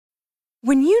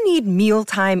When you need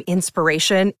mealtime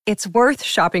inspiration, it's worth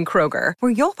shopping Kroger,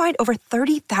 where you'll find over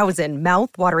 30,000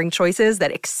 mouth-watering choices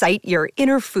that excite your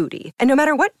inner foodie. And no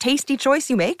matter what tasty choice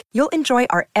you make, you'll enjoy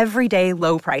our everyday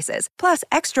low prices, plus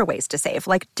extra ways to save,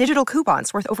 like digital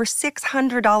coupons worth over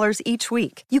 $600 each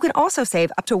week. You can also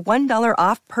save up to $1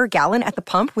 off per gallon at the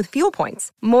pump with fuel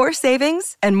points. More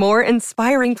savings and more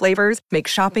inspiring flavors make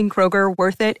shopping Kroger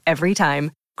worth it every time.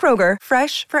 Kroger,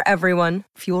 fresh for everyone.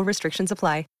 Fuel restrictions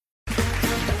apply.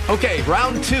 Okay,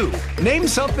 round two. Name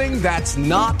something that's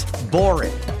not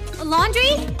boring. A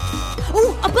laundry?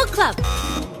 Ooh, a book club.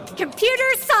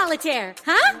 Computer solitaire,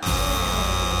 huh?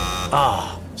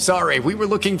 Ah, sorry, we were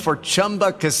looking for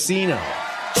Chumba Casino.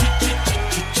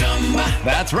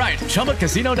 That's right,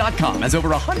 ChumbaCasino.com has over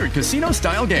 100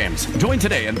 casino-style games. Join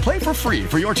today and play for free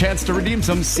for your chance to redeem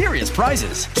some serious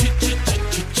prizes.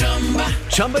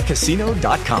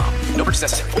 ChumbaCasino.com. No purchase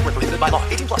necessary. Void where prohibited by law.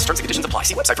 18+ terms and conditions apply.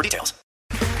 See website for details.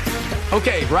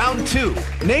 Okay, round two.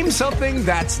 Name something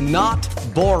that's not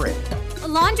boring. A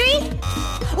laundry?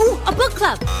 Ooh, a book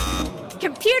club.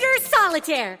 Computer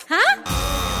solitaire, huh?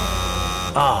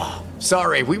 Ah,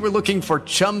 sorry, we were looking for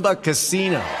Chumba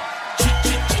Casino.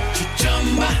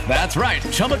 That's right,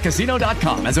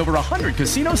 ChumbaCasino.com has over 100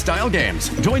 casino-style games.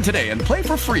 Join today and play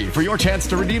for free for your chance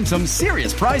to redeem some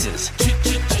serious prizes.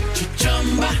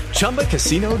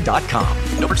 ChumbaCasino.com.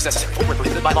 No purchase necessary. Void where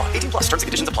prohibited by law. 18+ terms and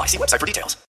conditions apply. See website for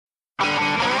details.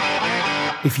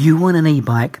 If you want an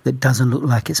e-bike that doesn't look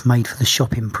like it's made for the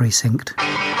shopping precinct,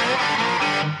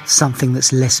 something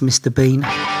that's less Mr. Bean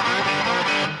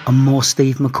and more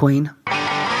Steve McQueen,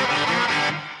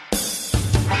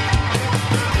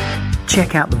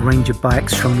 check out the range of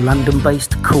bikes from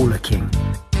London-based Cooler King.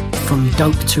 From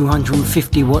dope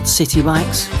 250-watt city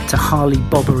bikes to Harley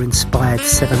Bobber-inspired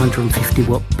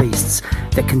 750-watt beasts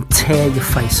that can tear your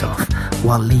face off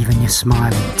while leaving your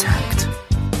smile intact.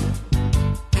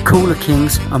 Cooler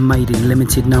Kings are made in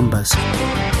limited numbers,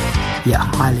 yet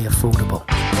highly affordable.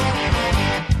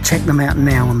 Check them out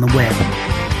now on the web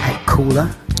at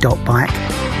cooler.bike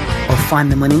or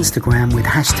find them on Instagram with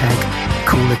hashtag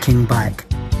CoolerKingBike.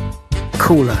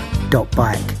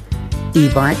 Cooler.bike.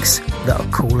 E-bikes that are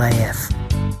cool AF.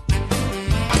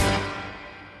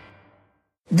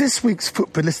 This week's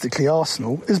Footballistically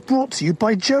Arsenal is brought to you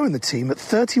by Joe and the team at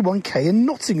 31K in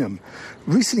Nottingham.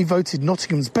 Recently voted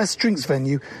Nottingham's best drinks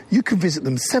venue, you can visit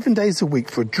them 7 days a week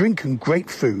for a drink and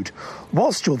great food.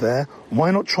 Whilst you're there,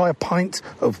 why not try a pint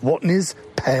of Watney's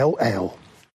Pale Ale?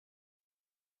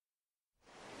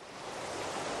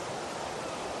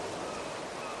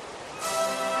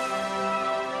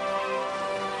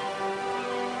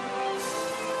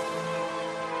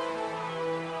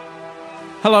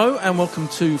 Hello and welcome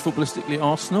to Footballistically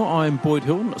Arsenal. I am Boyd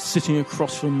Hill. Sitting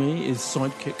across from me is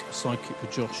sidekick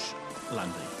Josh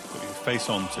Landy. Got your face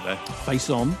on today. Face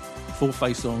on, full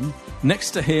face on. Next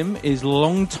to him is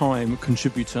long-time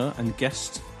contributor and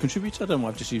guest contributor. I don't know why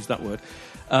I've just used that word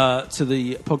to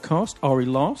the podcast. Ari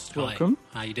Last, welcome.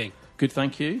 Hi. How you doing? Good,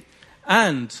 thank you.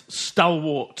 And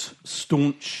stalwart,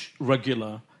 staunch,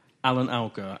 regular Alan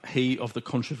Alger. He of the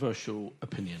controversial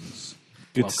opinions.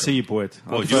 Good to see you, Boyd.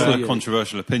 Well, you're a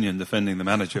controversial opinion defending the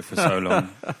manager for so long.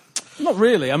 Not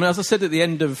really. I mean, as I said at the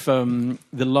end of the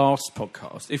last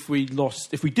podcast, if we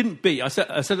didn't beat, I said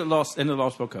at the end of the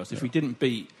last podcast, if we didn't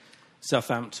beat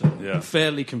Southampton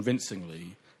fairly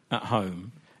convincingly at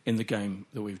home in the game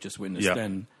that we've just witnessed,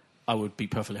 then I would be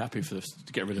perfectly happy for us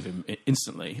to get rid of him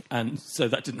instantly. And so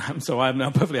that didn't happen. So I am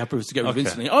now perfectly happy for us to get rid of him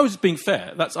instantly. I was being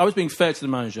fair. I was being fair to the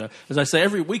manager. As I say,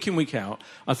 every week in, week out,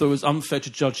 I thought it was unfair to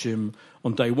judge him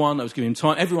on day one. I was giving him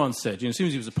time. Everyone said, as soon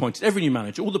as he was appointed, every new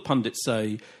manager, all the pundits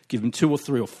say, give him 2 or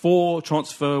 3 or 4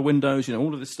 transfer windows,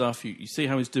 all of this stuff. You see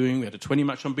how he's doing. We had a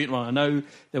 20-match unbeaten run. I know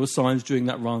there were signs during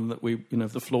that run that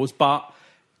of the flaws, but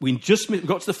we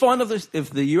got to the final of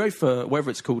the UEFA, whatever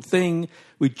it's called, thing.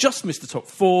 We just missed the top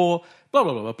 4, blah,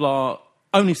 blah, blah, blah, blah.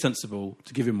 Only sensible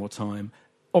to give him more time.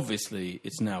 Obviously,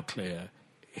 it's now clear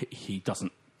he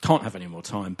can't have any more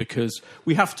time because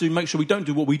we have to make sure we don't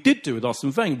do what we did do with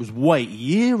Arsene Wenger, was wait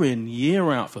year in,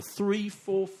 year out for 3,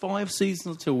 4, 5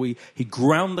 seasons until he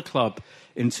ground the club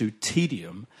into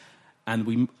tedium, and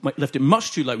we left it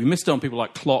much too late. We missed out on people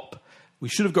like Klopp. We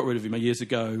should have got rid of him years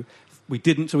ago. We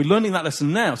didn't, so we're learning that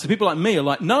lesson now. So people like me are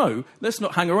like, no, let's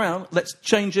not hang around. Let's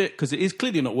change it because it is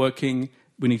clearly not working.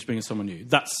 We need to bring in someone new.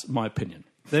 That's my opinion.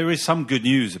 There is some good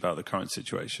news about the current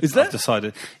situation. Is there? I've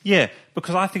decided. Yeah,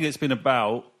 because I think it's been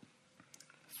about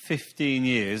 15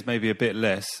 years, maybe a bit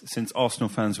less, since Arsenal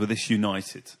fans were this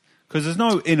united. Because there's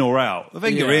no in or out.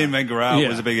 Wenger in, Wenger out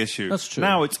was a big issue. That's true.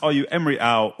 Now it's, are you Emery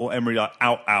out or Emery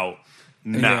out?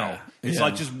 now. It's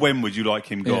like, just when would you like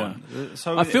him gone?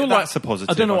 So I feel that's a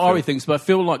positive. I don't know what Ari thinks, but I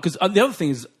feel like... Because the other thing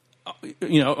is,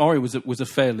 Ari was a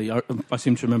fairly... I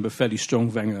seem to remember a fairly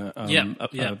strong Wenger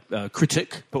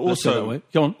critic. But also,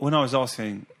 Go on. when I was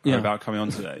asking about coming on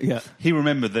today, he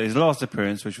remembered that his last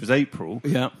appearance, which was April,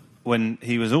 when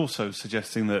he was also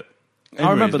suggesting that Emery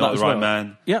I remember is not that as the right well.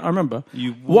 man. Yeah, I remember.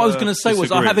 What I was going to say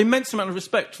was I have immense amount of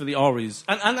respect for the Aris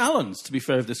and Allens, to be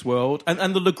fair, of this world,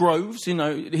 and the LeGroves.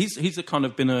 He's a kind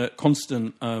of been a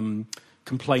constant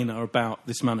complainer about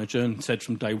this manager and said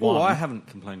from day one. Well, I haven't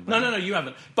complained about No, you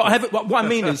haven't. But I haven't. What I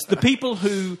mean is the people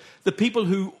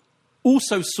who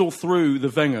also saw through the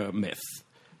Wenger myth,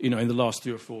 in the last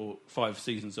 3 or 4, 5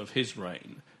 seasons of his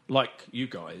reign, like you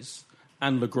guys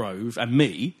and LeGrove and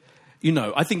me.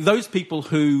 I think those people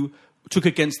who took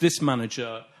against this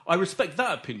manager, I respect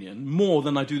that opinion more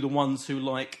than I do the ones who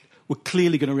were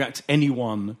clearly going to react to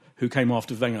anyone who came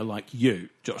after Wenger, like you,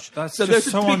 Josh. That's just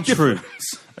so untrue,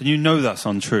 and you know that's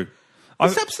untrue.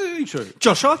 It's absolutely true,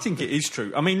 Josh. I think it is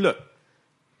true. I mean, look,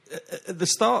 at the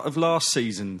start of last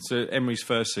season, so Emery's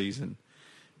first season,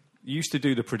 you used to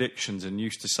do the predictions and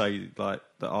used to say that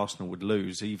Arsenal would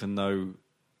lose, even though.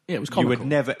 Yeah, it was comical. You had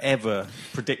never, ever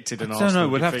predicted an Arsenal. Arsenal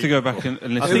we'd have to go back and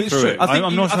listen through it. I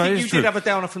think you did have a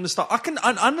downer from the start.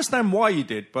 I understand why you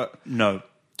did, but... No.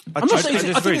 I think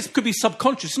it could be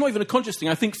subconscious. It's not even a conscious thing.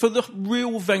 I think for the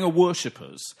real Wenger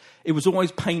worshippers, it was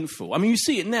always painful. I mean, you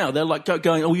see it now. They're like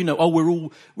going, we're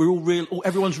all real.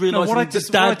 Everyone's realising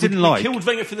we killed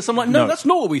Wenger for this. I'm like, no, that's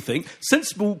not what we think.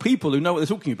 Sensible people who know what they're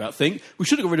talking about think we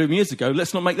should have got rid of him years ago.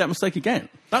 Let's not make that mistake again.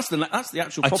 That's the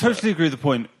actual problem. I totally agree with the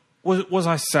point. Was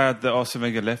I sad that Arsene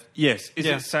Wenger left? Yes. Is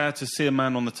it sad to see a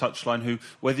man on the touchline who,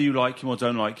 whether you like him or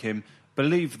don't like him,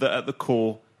 believe that at the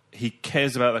core he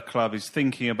cares about the club, he's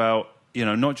thinking about,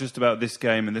 not just about this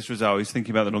game and this result, he's thinking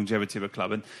about the longevity of a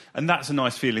club. And that's a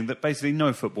nice feeling that basically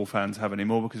no football fans have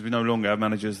anymore, because we no longer have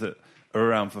managers that are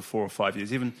around for 4 or 5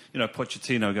 years. Even,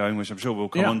 Pochettino going, which I'm sure we'll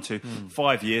come on to,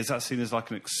 5 years, that's seen as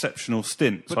like an exceptional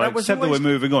stint. But so I accept that we're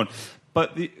moving on.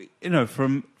 But,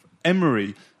 from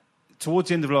Emery... Towards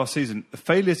the end of last season, the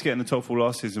failure to get in the top 4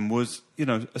 last season was,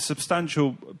 a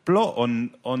substantial blot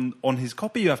on his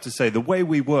copy, you have to say. The way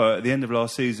we were at the end of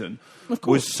last season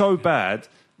was so bad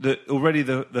that already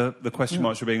the question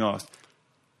marks were being asked.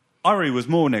 Ari was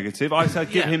more negative. I said,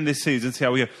 give him this season, see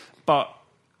how we go. But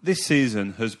this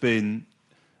season has been,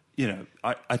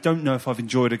 I don't know if I've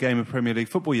enjoyed a game of Premier League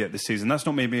football yet this season. That's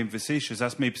not me being facetious.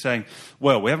 That's me saying,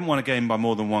 well, we haven't won a game by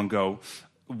more than 1 goal.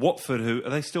 Watford, are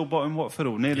they still bottom? Watford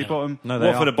or nearly bottom? No, they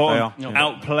Watford are bottom. Yeah.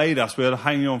 Outplayed us. We were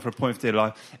hanging on for a point for dear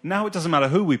life. Now it doesn't matter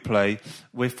who we play.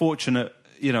 We're fortunate,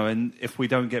 and if we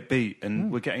don't get beat,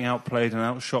 and we're getting outplayed and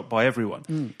outshot by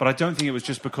everyone. But I don't think it was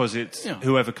just because it's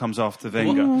whoever comes after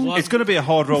Wenger. It's going to be a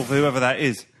hard role for whoever that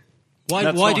is.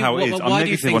 Why do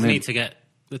you things need to get...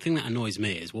 The thing that annoys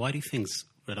me is, why do things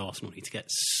at Arsenal need to get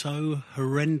so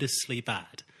horrendously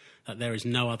bad that there is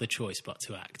no other choice but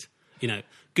to act?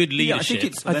 Good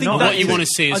leadership. I think what you want to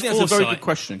see is foresight. That's a very good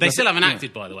question. They still haven't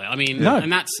acted, by the way. I mean,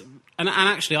 and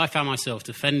actually, I found myself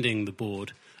defending the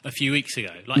board a few weeks ago.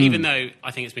 Even though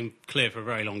I think it's been clear for a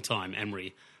very long time,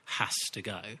 Emery has to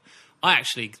go. I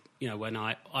actually, when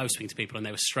I was speaking to people and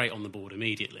they were straight on the board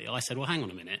immediately, I said, well, hang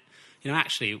on a minute.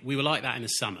 Actually, we were like that in the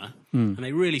summer, and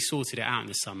they really sorted it out in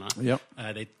the summer. Yep.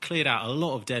 They cleared out a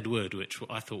lot of dead wood, which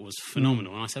I thought was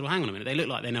phenomenal. And I said, well, hang on a minute, they look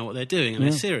like they know what they're doing, and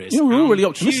they're serious. We're all really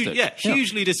optimistic.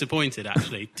 Hugely disappointed,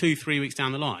 actually, 2-3 weeks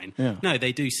down the line. Yeah. No,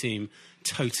 they do seem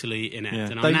totally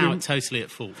inept, and I'm now totally at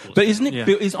fault. But isn't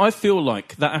it... I feel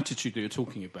like that attitude that you're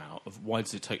talking about, of why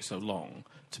does it take so long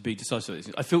to be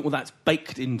decisive, I feel that's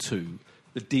baked into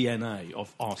the DNA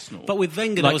of Arsenal. But with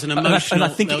Wenger, there was an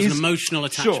emotional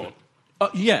attachment. Sure.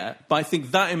 But I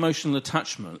think that emotional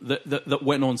attachment that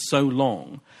went on so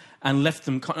long and left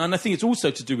them... And I think it's also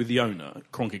to do with the owner,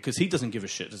 Kroenke, because he doesn't give a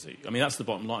shit, does he? I mean, that's the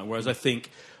bottom line. Whereas I think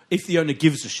if the owner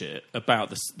gives a shit about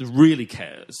this, really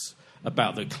cares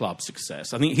about the club's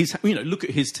success, I think he's... look at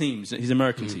his teams, his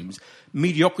American teams.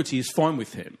 Mediocrity is fine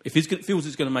with him. If he feels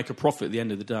he's going to make a profit at the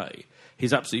end of the day,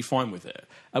 he's absolutely fine with it.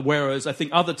 Whereas I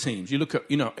think other teams, you look at,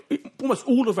 almost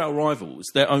all of our rivals,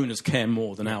 their owners care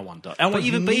more than our one does. Our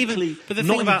one's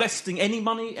not investing any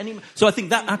money. So I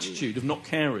think that attitude of not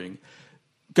caring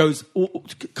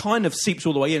kind of seeps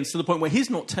all the way in, to the point where he's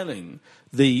not telling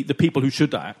the people who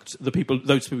should act,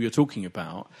 those people you're talking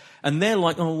about, and they're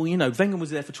like, oh, well, Wenger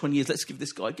was there for 20 years, let's give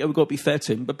this guy, we've got to be fair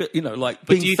to him, but do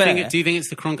you think it's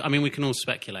the Kroenke? I mean, we can all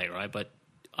speculate, right? But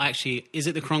actually, is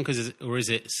it the Kroenkes or is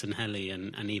it Sanheli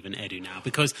and even Edu now?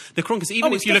 Because the Kroenkes,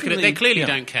 even if you look at it, they clearly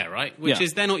don't care, right?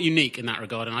 They're not unique in that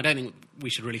regard, and I don't think we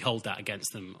should really hold that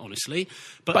against them, honestly.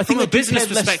 But from a business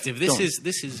perspective, this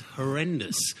is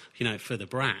horrendous, for the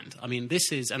brand. I mean,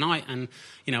 this is,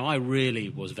 I really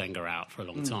was Wenger out for a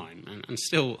long time, and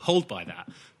still hold by that.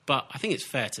 But I think it's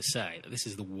fair to say that this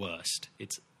is the worst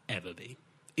it's ever been.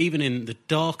 Even in the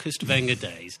darkest Wenger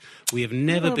days, we have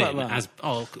never been as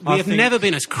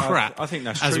crap I think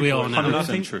that's as true, we are now.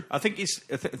 I think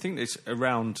it's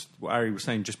around what Harry was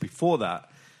saying just before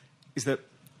that, is that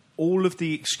all of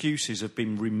the excuses have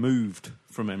been removed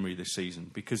from Emery this season,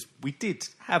 because we did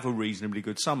have a reasonably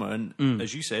good summer, and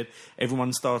as you said,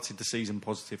 everyone started the season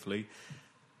positively,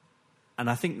 and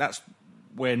I think that's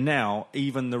where now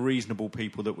even the reasonable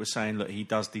people that were saying that he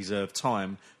does deserve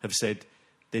time have said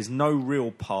there's no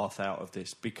real path out of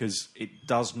this, because it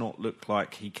does not look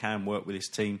like he can work with his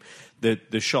team.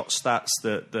 The shot stats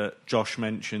that Josh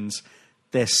mentions,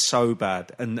 they're so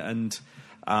bad. And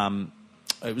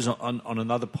it was on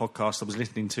another podcast I was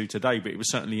listening to today, but it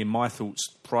was certainly in my thoughts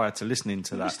prior to listening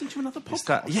to that. Listening to another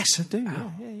podcast? Yes, I do.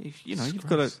 Oh. Yeah. You've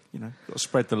got to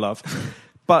spread the love.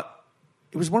 But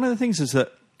it was one of the things is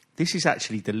that this is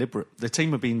actually deliberate. The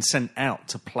team are being sent out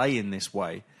to play in this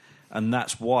way. And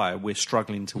that's why we're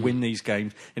struggling to win these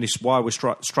games, and it's why we're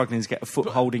struggling to get a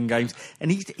foothold in games. And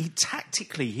he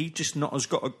tactically, he's not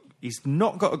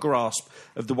got a grasp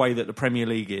of the way that the Premier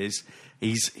League is.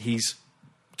 He's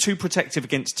too protective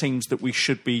against teams that we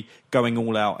should be going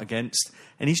all out against,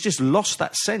 and he's just lost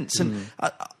that sense. And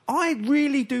I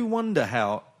really do wonder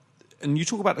how. And you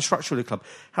talk about the structure of the club,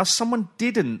 how someone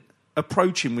didn't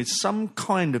approach him with some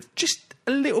kind of just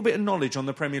a little bit of knowledge on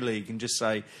the Premier League and just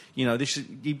say, this is,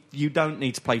 you don't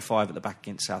need to play 5 at the back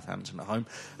against Southampton at home,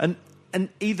 and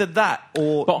either that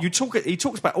or he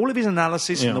talks about all of his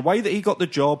analysis and the way that he got the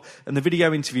job and the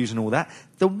video interviews and all that.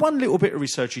 The one little bit of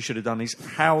research he should have done is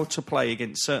how to play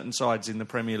against certain sides in the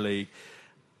Premier League,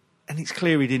 and it's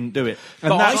clear he didn't do it. And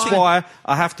but that's why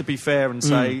I have to be fair and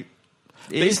say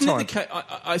it is time.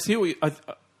 I see what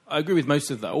I agree with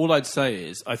most of that. All I'd say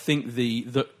is I think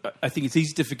I think it's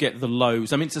easy to forget the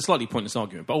lows. I mean, it's a slightly pointless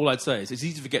argument, but all I'd say is it's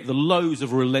easy to forget the lows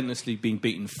of relentlessly being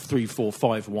beaten 3-4,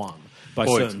 5-1 by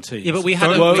certain teams. Yeah, but we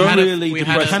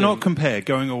cannot compare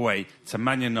going away to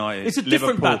Man United, it's a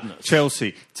Liverpool, different badness.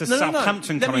 Chelsea, to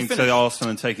Southampton coming to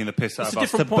Arsenal and taking the piss out of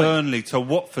us, to Burnley, to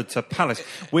Watford, to Palace.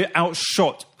 We're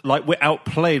outshot. Like, we're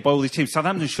outplayed by all these teams.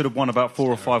 Southampton should have won about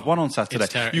 4 or 5-1 on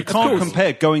Saturday. You can't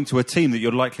compare going to a team that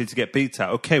you're likely to get beat at.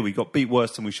 OK, we got beat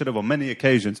worse than we should have on many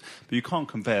occasions, but you can't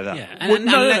compare that. Yeah. And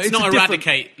let's not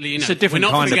eradicate... It's a different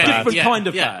kind of bad. Different kind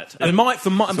of bad. And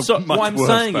what I'm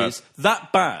saying is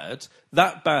that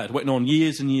bad went on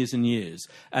years and years and years,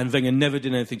 and Wenger never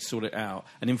did anything to sort it out.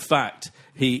 And in fact,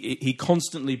 he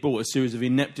constantly brought a series of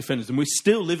inept defenders, and we're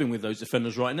still living with those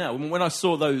defenders right now. When I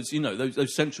saw those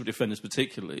central defenders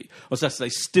particularly on Saturday,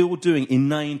 still doing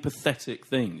inane, pathetic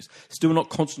things, still not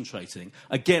concentrating.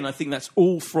 Again, I think that's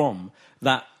all from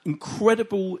that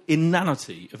incredible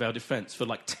inanity of our defence. For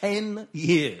like 10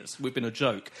 years, we've been a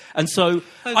joke. And so,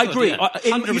 I agree.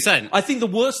 100%. I think the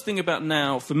worst thing about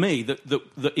now, for me,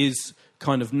 that is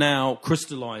kind of now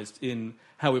crystallised in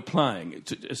how we're playing,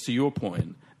 as to your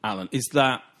point, Alan, is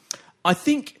that I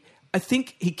think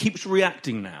he keeps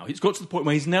reacting now. He's got to the point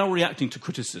where he's now reacting to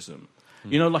criticism.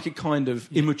 Like a kind of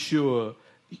immature...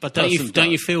 But don't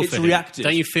you feel for him? Reactive.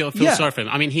 Don't you feel sorry for him?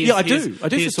 I mean, he's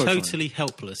totally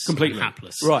helpless, completely and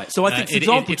hapless. Right. So I think, for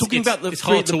example, talking about the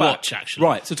three at the back, watch, actually.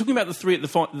 Right. So talking about the three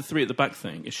at the back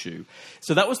thing issue.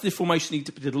 So that was the formation he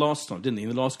did last time, didn't he? In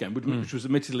the last game, which was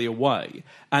admittedly away,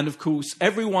 and of course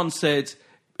everyone's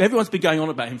been going on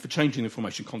about him for changing the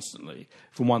formation constantly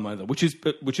from one way to the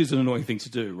other, which is an annoying thing to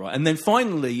do, right? And then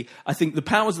finally, I think the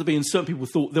powers that be and certain people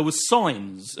thought there were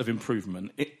signs of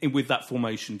improvement with that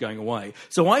formation going away.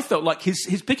 So I felt like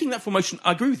his picking that formation,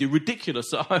 I agree with you,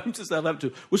 ridiculous at home to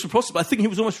Southampton, was possible. I think he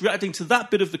was almost reacting to that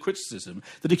bit of the criticism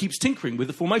that he keeps tinkering with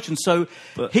the formation. So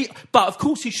but of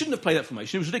course he shouldn't have played that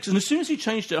formation. It was ridiculous. And as soon as he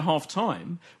changed it at half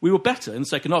time, we were better in the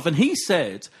second half. And he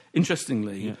said,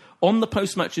 interestingly, on the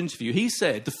post-match interview, he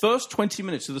said the first 20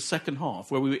 minutes of the second half,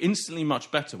 where we were instantly much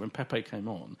better when Pepe came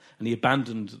on and he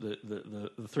abandoned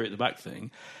the three at the back thing,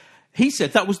 he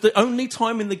said that was the only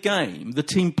time in the game the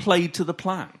team played to the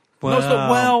plan.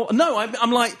 Well,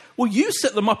 I'm like, you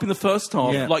set them up in the first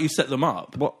half like you set them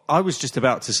up. Well, I was just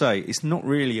about to say, it's not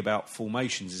really about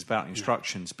formations, it's about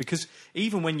instructions. Because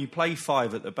even when you play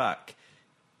 5 at the back,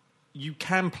 you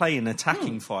can play an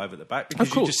attacking 5 at the back,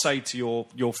 because you just say to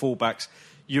your fullbacks,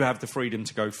 you have the freedom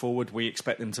to go forward. We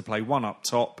expect them to play 1 up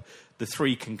top. The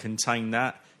 3 can contain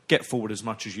that. get forward as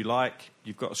much as you like.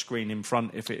 You've got a screen in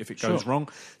front if it goes wrong.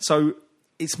 So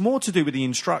it's more to do with the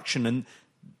instruction, and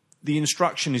the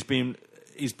instruction is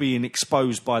being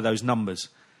exposed by those numbers.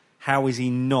 How is he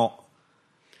not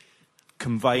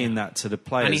conveying that to the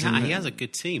players? And he has a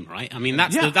good team, right? I mean,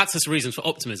 that's the reason for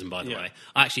optimism, by the way.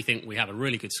 I actually think we have a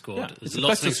really good squad. Yeah, There's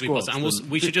lots of things to be positive, and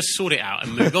we should just sort it out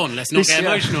and move on. Let's not get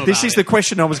emotional about it. This is the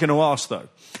question I was going to ask, though.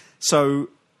 So,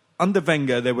 under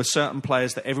Wenger, there were certain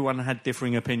players that everyone had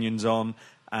differing opinions on,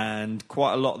 and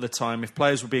quite a lot of the time, if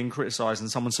players were being criticised and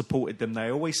someone supported them,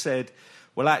 they always said,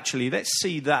 well, actually, let's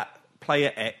see that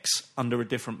player X under a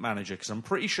different manager, because I'm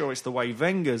pretty sure it's the way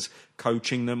Wenger's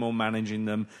coaching them or managing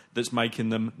them that's making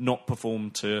them not perform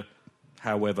to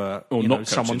however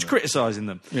someone's criticising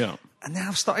them. Yeah. And now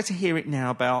I've started to hear it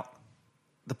now about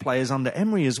the players under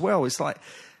Emery as well. It's like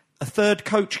a third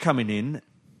coach coming in.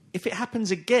 If it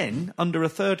happens again under a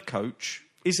third coach,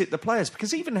 is it the players?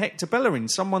 Because even Hector Bellerin,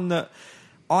 someone that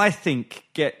I think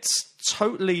gets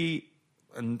totally...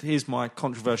 And here's my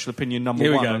controversial opinion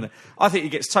number one. I think he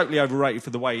gets totally overrated for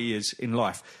the way he is in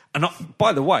life. And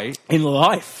by the way... In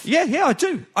life? Yeah, I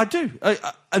do.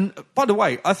 And by the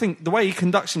way, I think the way he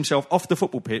conducts himself off the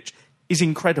football pitch is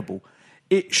incredible.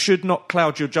 It should not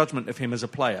cloud your judgment of him as a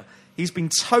player. He's been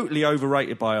totally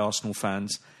overrated by Arsenal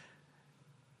fans.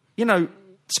 You know,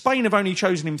 Spain have only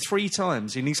chosen him 3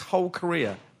 times in his whole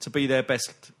career to be their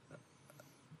best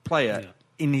player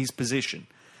in his position.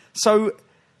 So...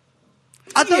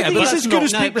 I don't think he's as good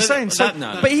as people are saying.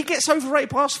 But he gets overrated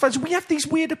by us fans. We have these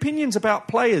weird opinions about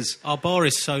players. Our bar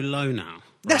is so low now.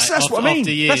 That's what I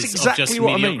mean. That's exactly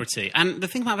what mediocrity. I mean. And the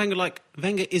thing about Wenger,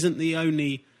 Wenger isn't the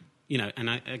only, and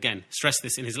I, again, stress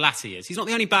this in his latter years, he's not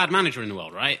the only bad manager in the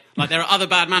world, right? Like, there are other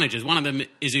bad managers. One of them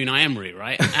is Unai Emery,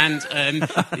 right? And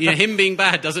him being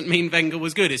bad doesn't mean Wenger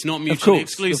was good. It's not mutually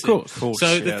exclusive. Of course.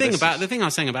 So the thing I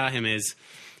was saying about him is,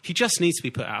 he just needs to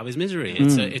be put out of his misery.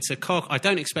 It's a cog. I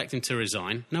don't expect him to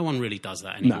resign. No one really does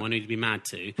that anymore. I need to be mad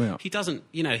to. Yeah. He doesn't.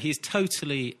 He's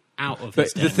totally out of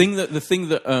his depth. The thing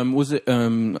that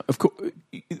of course,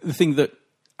 the thing that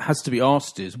has to be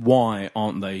asked is why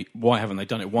haven't they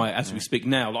done it? Why, as we speak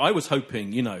now? I was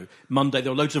hoping, Monday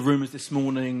there were loads of rumours this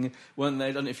morning, weren't there?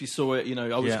 I don't know if you saw it.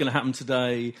 I was going to happen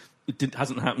today. It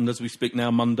hasn't happened as we speak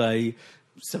now. Monday,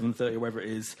 7:30 or whatever it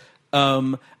is.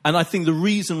 And I think the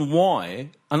reason why,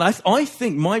 and I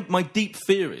think my deep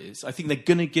fear is, I think they're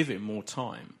going to give him more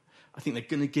time. I think they're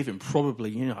going to give him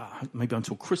probably, maybe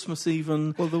until Christmas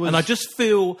even. And I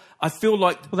feel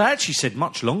like... Well, they actually said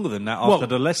much longer than that after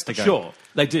the Leicester game. Sure,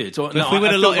 they did. So,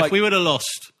 if we would have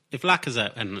lost, if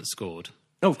Lacazette hadn't scored...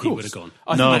 Oh, of course. He would have gone.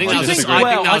 I think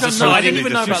that was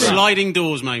a sliding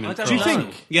doors moment. Do you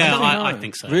think? Yeah, I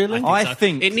think so. Really? I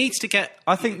think it needs to get...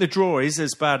 I think the draw is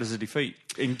as bad as a defeat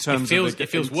in terms of... It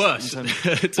feels worse,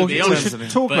 to be honest. We should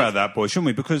talk about that, boys, shouldn't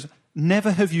we? Because never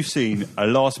have you seen a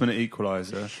last-minute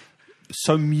equaliser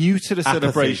so muted a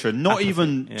celebration, not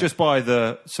even just by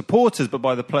the supporters, but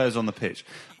by the players on the pitch.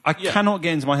 I cannot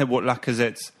get into my head what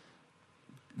Lacazette's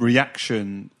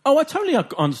reaction... Oh, I totally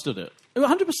understood it.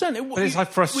 100%. But it's like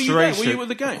frustration. Were you at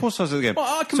the game? Of course I was at the game.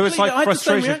 Well, so it's like I had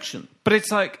frustration. The same reaction. But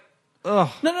it's like, ugh.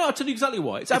 No, I'll tell you exactly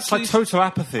why. It's like total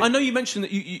apathy. I know you mentioned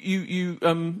that you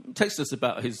texted us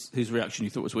about his reaction you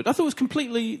thought was weird. I thought it was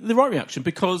completely the right reaction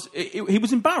because he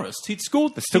was embarrassed. He'd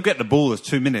scored. They still get the ball. There's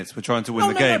 2 minutes. We're trying to win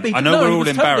the game. I know we're all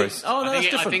embarrassed. That's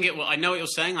different. I know what you're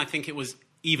saying. I think it was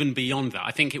even beyond that.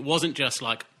 I think it wasn't just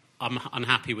like, I'm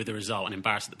unhappy with the result and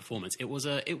embarrassed at the performance. It was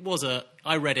a.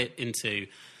 I read it into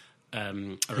a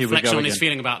reflection on his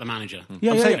feeling about the manager.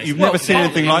 You've never seen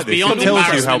anything like this. It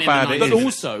tells you how bad it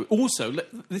is. But also,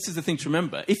 this is the thing to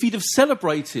remember. If he'd have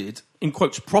celebrated, in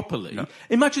quotes, properly,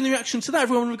 imagine the reaction to that.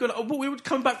 Everyone would have gone, we would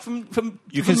come back from losing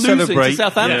to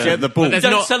Southampton. Get the ball. But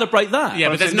don't celebrate that. Yeah,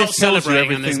 but there's not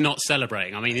celebrating and there's not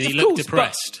celebrating. I mean, he looked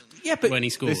depressed. But when he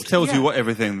scored. This tells you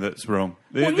everything that's wrong.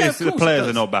 The players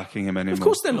are not backing him anymore. Of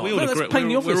course they're not.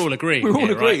 We're all agreeing. We're all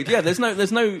agreed. Yeah, there's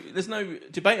no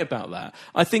debate about that.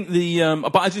 I think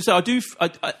but as you say, I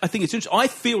think it's interesting. I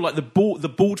feel like the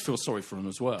board feels sorry for him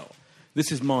as well.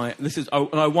 And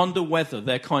I wonder whether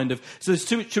they're kind of... So there's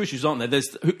two issues, aren't there?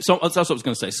 That's what I was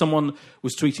going to say. Someone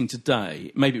was tweeting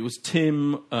today, maybe it was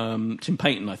Tim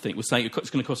Payton, I think, was saying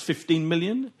it's going to cost 15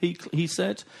 million, he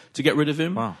said, to get rid of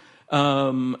him. Wow.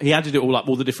 He added it all up,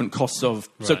 all the different costs of...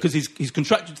 Right. So because he's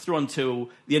contracted through until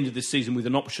the end of this season with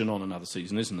an option on another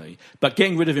season, isn't he? But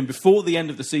getting rid of him before the end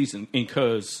of the season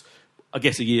incurs, I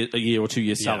guess, a year or 2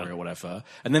 years' salary or whatever.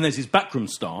 And then there's his backroom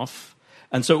staff.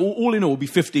 And so all in all, will be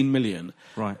 15 million.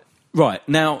 Right. Right.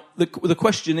 Now, the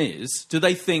question is, do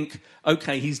they think,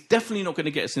 OK, he's definitely not going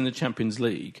to get us in the Champions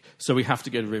League, so we have to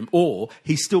get rid of him, or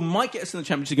he still might get us in the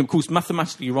Champions League, and of course,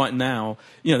 mathematically right now,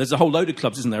 there's a whole load of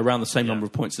clubs, isn't there, around the same number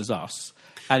of points as us.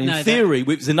 And in theory,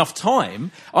 with enough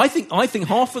time, I think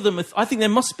half of them. I think there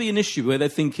must be an issue where they're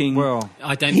thinking, well,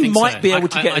 I don't he think might so. be able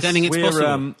to get. I don't think it's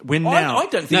possible. We're now. I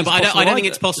don't think. No, but it's I don't think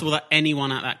it's possible that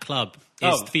anyone at that club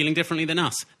is Oh. feeling differently than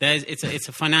us. It's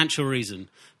a financial reason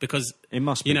because It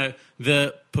must be.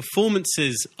 The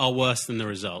performances are worse than the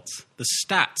results. The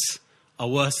stats are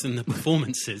worse than the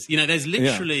performances. There's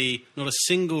literally not a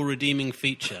single redeeming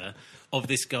feature of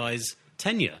this guy's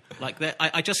tenure.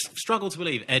 I just struggle to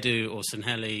believe Edu or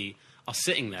Sanheli are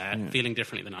sitting there feeling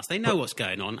differently than us. They know what's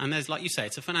going on, and there's, like you say,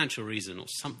 it's a financial reason or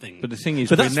something. But the thing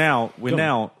is, we're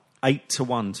now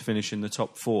 8-1 to finish in the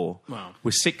top 4. Wow.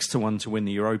 We're 6-1 to win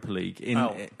the Europa League.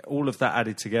 All of that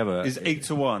added together Is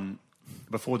 8-1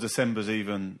 before December's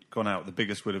even gone out the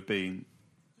biggest would have been?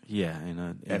 Yeah, in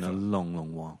a long,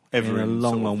 long while. Ever in a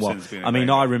long while. I mean,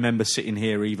 I remember sitting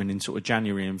here even in sort of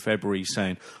January and February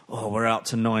saying, "Oh, we're out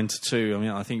to 9-2." I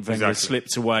mean, I think Wenger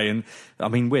slipped away, and I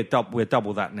mean, we're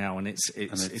double that now, and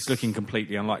it's looking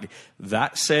completely unlikely.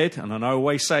 That said, and I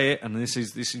always say it, and this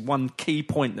is one key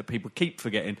point that people keep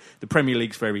forgetting: the Premier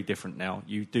League's very different now.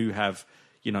 You do have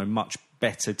much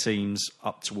better teams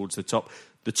up towards the top.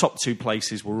 The top 2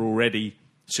 places were already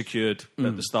secured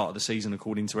at the start of the season,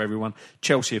 according to everyone.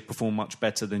 Chelsea have performed much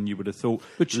better than you would have thought.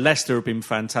 Leicester have been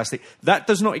fantastic. That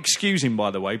does not excuse him,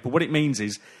 by the way, but what it means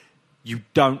is you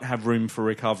don't have room for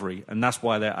recovery, and that's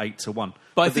why they're 8-1.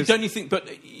 But I think, don't you think? But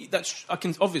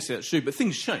obviously that's true. But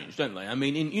things change, don't they? I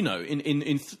mean,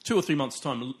 in 2 or 3 months'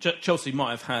 time, Chelsea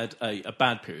might have had a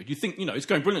bad period. You think it's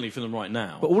going brilliantly for them right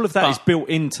now. But all of that is built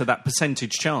into that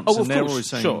percentage chance. Oh, and they're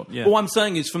always saying, sure. Yeah. What I'm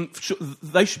saying is,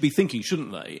 they should be thinking,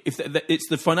 shouldn't they? If it's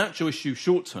the financial issue,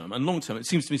 short term and long term, it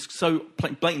seems to me so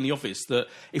blatantly obvious that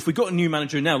if we got a new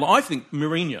manager now, I think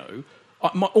Mourinho.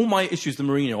 All my issues with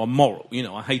Mourinho are moral.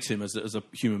 I hate him as a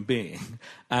human being,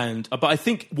 but I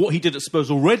think what he did at Spurs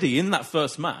already in that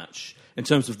first match, in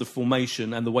terms of the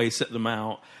formation and the way he set them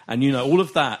out, and all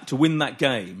of that to win that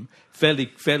game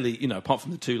fairly, apart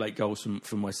from the 2 late goals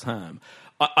from West Ham,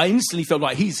 I instantly felt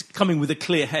like he's coming with a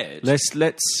clear head. Let's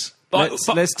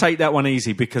take that one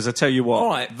easy, because I tell you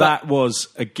what, that was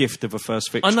a gift of a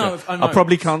first fixture. I know. I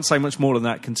probably can't say much more than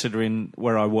that, considering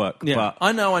where I work. Yeah, but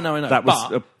I know. That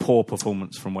was a poor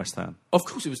performance from West Ham. Of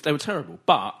course, they were terrible.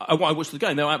 But I watched the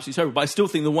game; they were absolutely terrible. But I still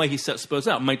think the way he set Spurs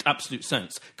out made absolute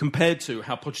sense compared to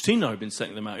how Pochettino had been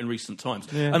setting them out in recent times.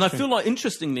 Yeah, and I feel like,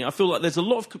 interestingly, there's a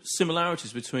lot of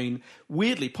similarities between,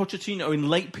 weirdly, Pochettino in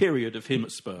late period of him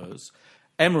at Spurs,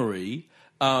 Emery.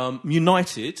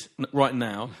 United right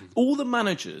now, all the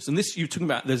managers, and this you're talking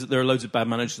about, there are loads of bad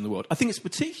managers in the world. I think it's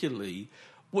particularly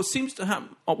what seems to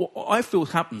happen. What I feel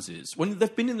happens is when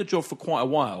they've been in the job for quite a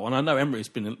while, and I know Emery's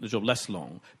been in the job less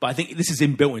long, but I think this is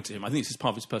inbuilt into him. I think this is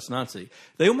part of his personality.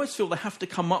 They almost feel they have to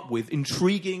come up with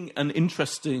intriguing and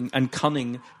interesting and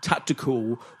cunning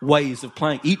tactical ways of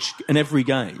playing each and every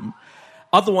game.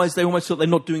 Otherwise, they almost feel they're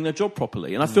not doing their job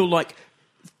properly. And I feel like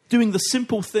doing the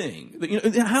simple thing,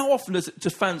 how often do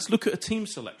fans look at a team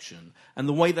selection and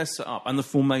the way they're set up and the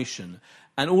formation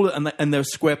and their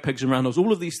square pegs and round holes,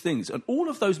 all of these things, and all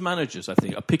of those managers, I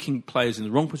think, are picking players in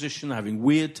the wrong position, having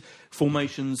weird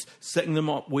formations, setting them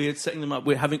up weird,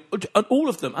 having all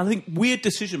of them. I think weird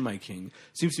decision making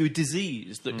seems to be a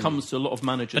disease that comes to a lot of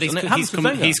managers.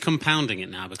 But he's compounding it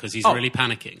now because he's really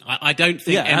panicking. I don't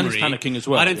think Emery, and he's panicking as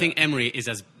well. I don't think Emery is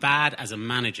as bad as a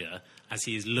manager as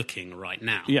he is looking right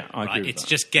now. Yeah, I agree with It's that.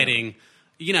 just getting,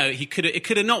 it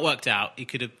could have not worked out. You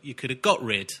could have got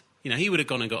rid. He would have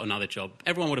gone and got another job.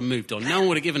 Everyone would have moved on. No one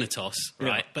would have given a toss,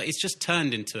 right? Yeah. But it's just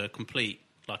turned into a complete,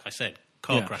 like I said,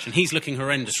 car crash, and he's looking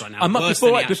horrendous right now.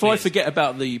 Before I forget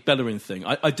about the Bellerin thing,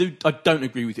 I don't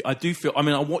agree with you. I do feel. I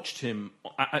mean, I watched him.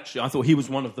 Actually, I thought he was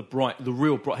one of the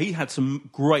real bright. He had some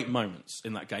great moments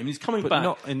in that game. He's coming back.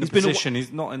 Not in the position.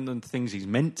 He's not in the things he's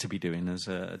meant to be doing as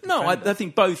a defender. No, I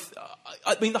think both.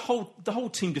 I mean, the whole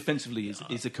team defensively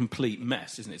is a complete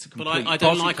mess, isn't it? It's a complete. But I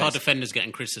don't like our defenders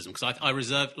getting criticism because I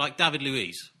reserve, like David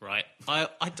Luiz, right?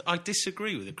 I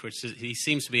disagree with the criticism. He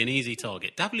seems to be an easy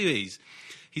target. David Luiz.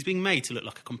 He's being made to look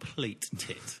like a complete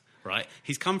tit, right?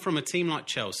 He's come from a team like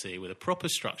Chelsea with a proper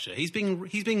structure. He's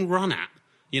being run at,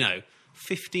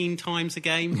 15 times a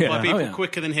game by people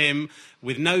quicker than him,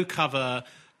 with no cover.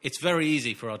 it's very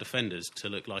easy for our defenders to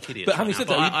look like idiots. But having right said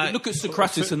now. that, look at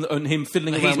Socrates and him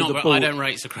fiddling around He's with not, the ball. I don't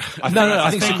rate Socrates.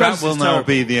 I think Socrates that will now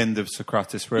be the end of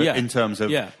Socrates in terms of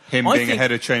him being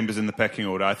ahead of Chambers in the pecking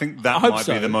order. I think that might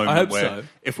be the moment where,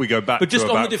 if we go back to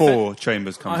about 4,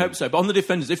 Chambers comes in. I hope so. But on the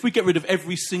defenders, if we get rid of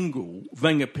every single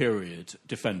Wenger period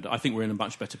defender, I think we're in a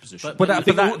much better position. But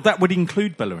that would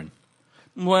include Bellerin.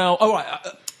 Well, all right.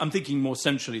 I'm thinking more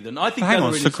centrally than I think. Hang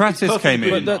on, Socrates came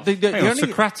in.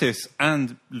 Socrates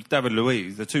and David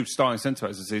Luiz, the 2 starting centre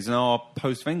backs this season, are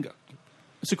post-Wenger.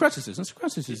 Socrates isn't.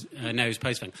 Socrates is. No, he's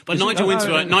post-Wenger. But Nigel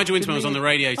Winterburn was on the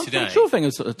radio today. Sure thing.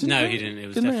 No, he didn't. It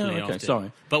was definitely after.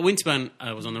 Sorry. But Winterburn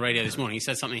was on the radio this morning. He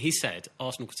said something. He said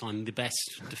Arsenal could sign the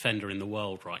best defender in the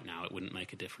world right now. It wouldn't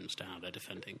make a difference to how they're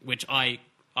defending, which I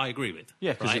agree with.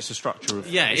 Yeah, because it's a structure of...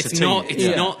 Yeah, it's not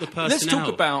the personnel. Let's talk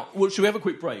about... Well, should we have a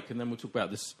quick break and then we'll talk about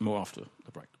this more after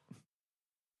the break?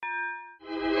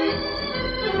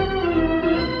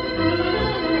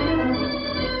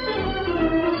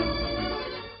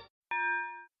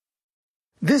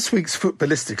 This week's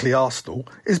Footballistically Arsenal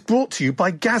is brought to you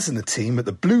by Gaz and the team at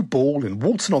the Blue Ball in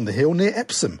Walton-on-the-Hill near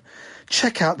Epsom.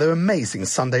 Check out their amazing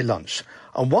Sunday lunch,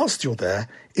 and whilst you're there,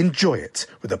 enjoy it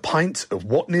with a pint of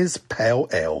Watney's Pale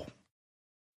Ale.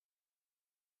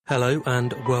 Hello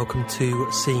and welcome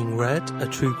to Seeing Red, a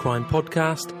true crime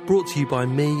podcast brought to you by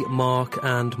me, Mark,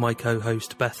 and my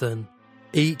co-host Bethan.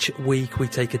 Each week we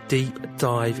take a deep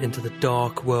dive into the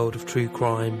dark world of true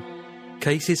crime.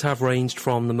 Cases have ranged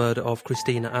from the murder of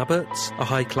Christina Abbott, a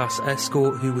high-class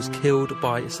escort who was killed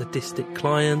by a sadistic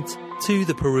client, to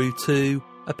the Peru 2,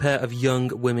 a pair of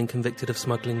young women convicted of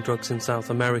smuggling drugs in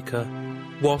South America.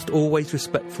 Whilst always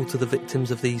respectful to the victims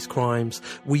of these crimes,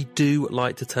 we do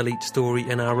like to tell each story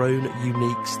in our own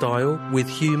unique style, with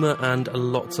humour and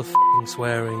lots of f***ing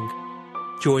swearing.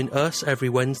 Join us every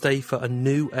Wednesday for a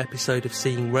new episode of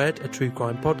Seeing Red, a true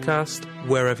crime podcast,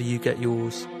 wherever you get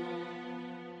yours.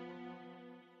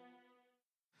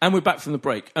 And we're back from the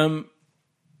break.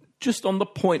 Just on the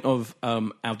point of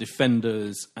our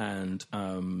defenders and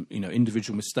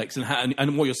individual mistakes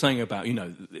and what you're saying about the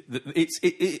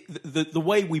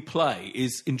way we play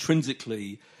is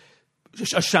intrinsically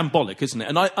shambolic, isn't it?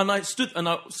 And I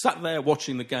sat there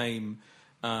watching the game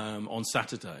on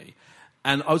Saturday,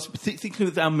 and I was thinking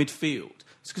of our midfield.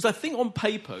 Because I think on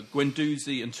paper,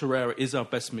 Guendouzi and Torreira is our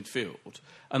best midfield.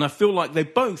 And I feel like they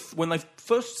both, when they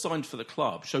first signed for the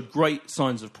club, showed great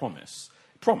signs of promise.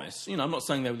 I'm not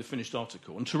saying they were the finished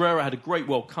article. And Torreira had a great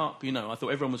World Cup. I thought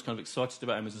everyone was kind of excited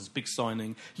about him as a big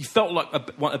signing. He felt like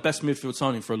a best midfield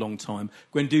signing for a long time.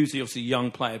 Guendouzi, obviously a young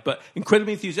player, but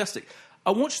incredibly enthusiastic. I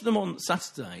watched them on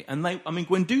Saturday, and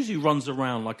Guendouzi runs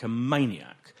around like a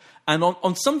maniac. And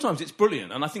on sometimes it's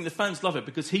brilliant, and I think the fans love it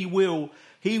because he will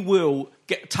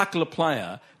tackle a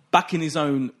player back in his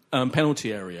own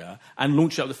penalty area and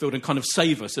launch out the field and kind of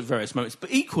save us at various moments.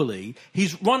 But equally,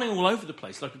 he's running all over the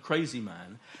place like a crazy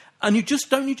man. And you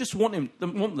just want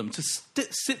them to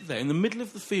sit there in the middle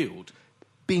of the field,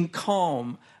 being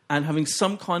calm and having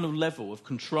some kind of level of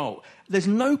control. There's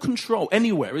no control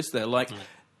anywhere, is there? From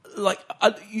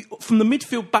the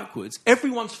midfield backwards,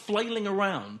 everyone's flailing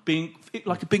around, being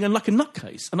like a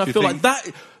nutcase. And I feel like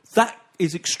that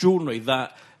is extraordinary.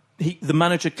 That the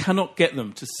manager cannot get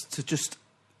them to just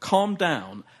calm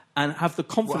down and have the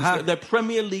confidence that they're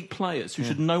Premier League players who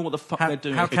should know what the fuck they're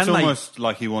doing. It's almost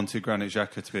like he wanted Granit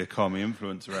Xhaka to be a calming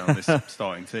influence around this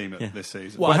starting team this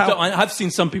season. Well, I have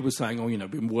seen some people saying,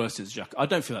 been worse as Xhaka. I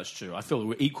don't feel that's true. I feel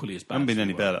we're equally as bad. We haven't been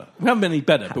any better. We haven't been any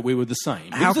better, but we were the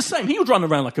same. He was the same. He would run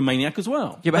around like a maniac as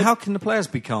well. Yeah, but how can the players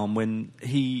be calm when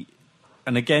he...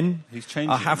 And again, he's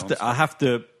changing. I have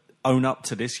to own up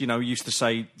to this. We used to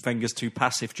say Wenger's too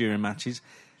passive during matches.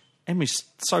 Emery's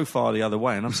so far the other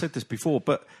way, and I've said this before,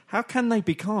 but how can they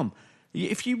be calm?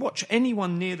 If you watch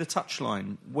anyone near the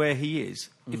touchline where he is,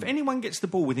 if anyone gets the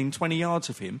ball within 20 yards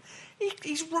of him,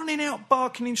 he's running out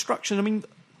barking instructions.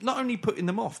 Not only putting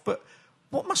them off, but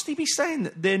what must he be saying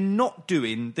that they're not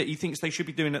doing that he thinks they should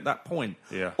be doing at that point?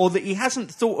 Yeah. Or that he hasn't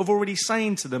thought of already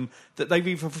saying to them that they've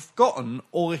either forgotten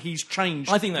or he's changed.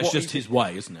 I think that's just his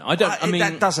way, isn't it?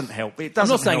 That doesn't help. I'm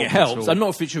not saying it helps. I'm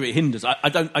not sure it hinders.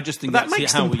 I just think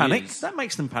that's how he is. That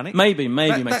makes them panic. Maybe.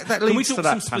 That leads to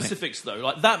that some specifics, though?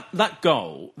 Like that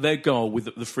goal, their goal with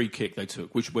the free kick they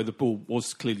took, where the ball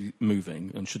was clearly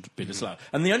moving and should be disallowed.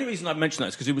 And the only reason I mention that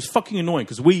is because it was fucking annoying,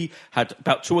 because we had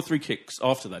about 2 or 3 kicks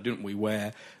after that, didn't we, where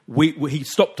he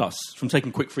stopped us from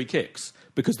taking quick free kicks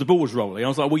because the ball was rolling. I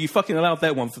was like, well, you fucking allowed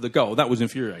that one for the goal. That was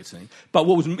infuriating. But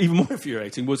what was even more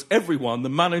infuriating was everyone, the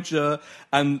manager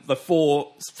and the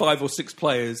 4, 5 or 6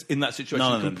 players in that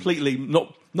situation, completely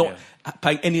not not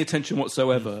paying any attention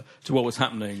whatsoever to what was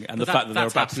happening, and the fact that they're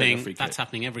about to take a free kick. That's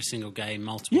happening every single game,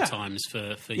 multiple times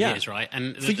for years, right?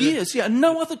 And for years, and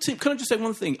no other team. Can I just say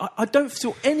one thing? I don't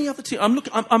feel any other team.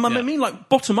 I mean, like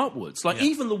bottom upwards. Like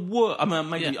even the worst. I mean,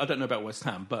 maybe I don't know about West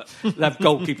Ham, but they have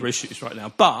goalkeeper issues right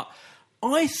now. But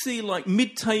I see like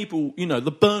mid-table,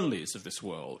 the Burnleys of this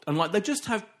world, and like they just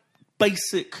have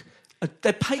basic.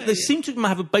 They seem to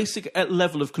have a basic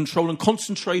level of control and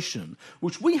concentration,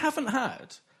 which we haven't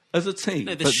had as a team.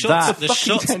 No, the shots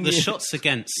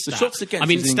against. The shots against. I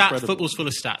mean, football's full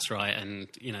of stats, right? And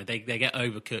they get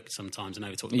overcooked sometimes and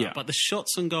over-talked about. But the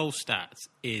shots and goal stats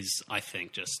is, I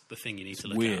think, just the thing you need to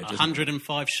look at.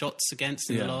 105 shots against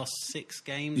in the last 6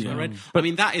 games. I read. I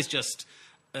mean, that is just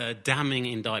a damning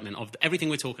indictment of everything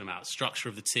we're talking about: structure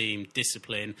of the team,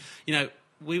 discipline.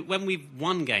 When we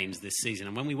won games this season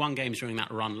and when we won games during that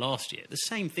run last year, the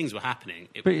same things were happening.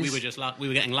 We were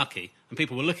getting lucky, and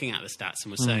people were looking at the stats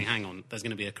and were saying, "Hang on, there's going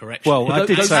to be a correction." Well, I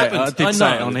did say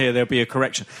it on here. There'll be a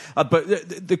correction,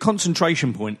 but the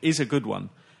concentration point is a good one,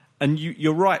 and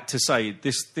you're right to say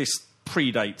this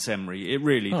predates Emery. It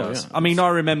really does. I mean, I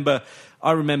remember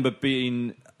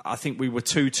being. I think we were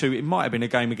 2-2. It might have been a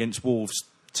game against Wolves,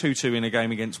 2-2 in a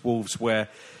game against Wolves where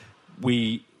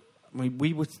we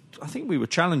were. I think we were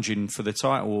challenging for the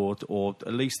title or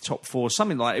at least top 4,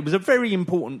 something like that. It was a very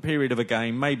important period of a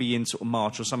game, maybe in sort of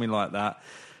March or something like that.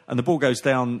 And the ball goes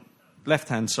down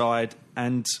left-hand side,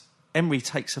 and Abui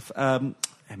takes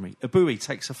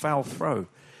a foul throw.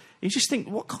 You just think,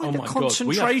 what kind of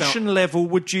concentration level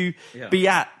would you be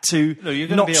at to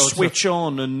not switch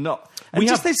on and not? And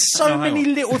there's so many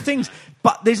little things,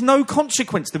 but there's no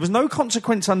consequence. There was no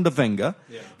consequence under Wenger.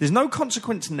 Yeah. There's no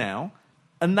consequence now.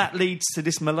 And that leads to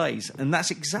this malaise, and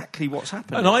that's exactly what's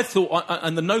happening. And I thought,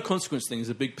 and the no consequence thing is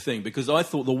a big thing, because I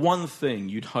thought the one thing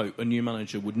you'd hope a new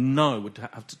manager would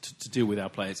have to deal with our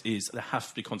players is there has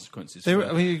to be consequences.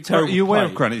 Are you aware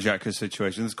of Granit Xhaka's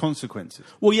situation? There's consequences.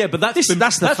 Well, yeah, but that's the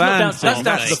fans.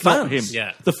 That's the fans. Him.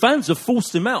 Yeah. The fans have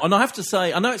forced him out, and I have to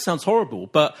say, I know it sounds horrible,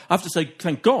 but I have to say,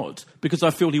 thank God, because I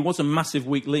feel he was a massive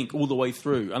weak link all the way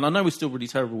through, and I know we're still really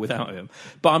terrible without him.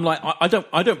 But I'm like, I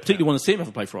don't particularly want to see him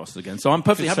ever play for us again. So I'm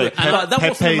perfectly happy.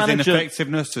 Pepe's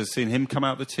ineffectiveness has seen him come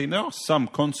out of the team. There are some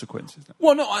consequences.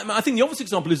 Well, no, I think the obvious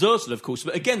example is Ozil, of course.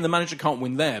 But again, the manager can't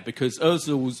win there because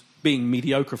Ozil's being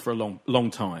mediocre for a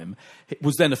long time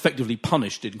was then effectively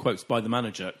punished, in quotes, by the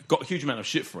manager. Got a huge amount of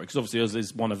shit for it because obviously Ozil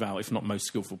is one of our, if not most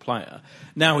skillful player.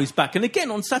 Now he's back. And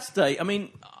again, on Saturday, I mean,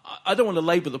 I don't want to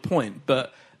labour the point,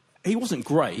 but he wasn't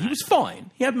great. He was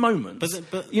fine. He had moments.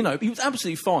 But he was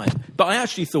absolutely fine. But I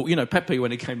actually thought, Pepe,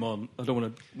 when he came on, I don't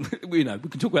want to, we can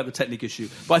talk about the technical issue,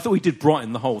 but I thought he did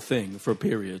brighten the whole thing for a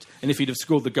period. And if he'd have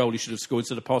scored the goal, he should have scored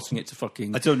instead of passing it to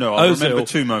fucking I don't know. I remember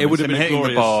 2 moments. It would have been hitting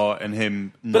glorious. The bar and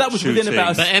him not But that was shooting. within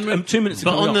about 2 minutes.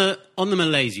 But on the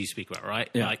malaise you speak about, right?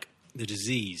 Yeah. Like the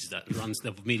disease that runs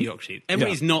the mediocrity.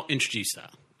 Emery's not introduced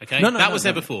that. Okay, that was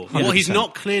there before. 100%. What he's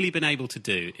not clearly been able to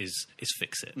do is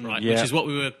fix it, right? Yeah. Which is what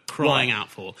we were crying out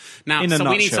for. Now, we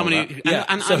need someone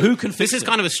who. Who can fix this? Is it?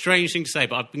 kind of a strange thing to say,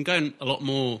 but I've been going a lot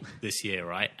more this year,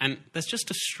 right? And there's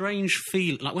just a strange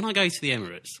feel. Like when I go to the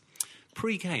Emirates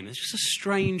pre-game, there's just a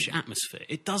strange atmosphere.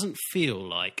 It doesn't feel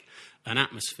like an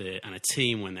atmosphere and a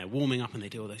team when they're warming up and they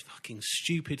do all those fucking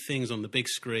stupid things on the big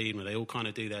screen where they all kind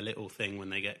of do their little thing when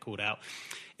they get called out.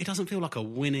 It doesn't feel like a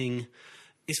winning.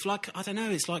 It's like, I don't know,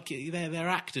 it's like they're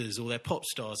actors or they're pop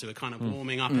stars who are kind of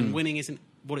warming up and winning isn't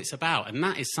what it's about. And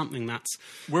that is something that's...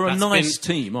 We're a nice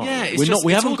team, aren't we?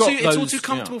 It's all too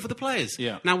comfortable for the players.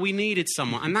 Yeah. Now, we needed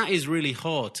someone, and that is really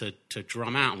hard to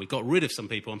drum out, and we got rid of some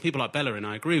people, and people like Bellerin,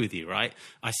 I agree with you, right?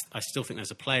 I still think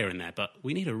there's a player in there, but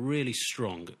we need a really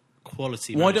strong...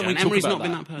 quality manager. Why don't we talk Emery's about not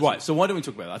been that person. Right, so why don't we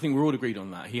talk about that? I think we're all agreed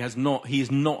on that. He's not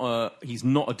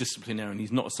a disciplinarian.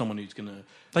 He's not someone who's going to...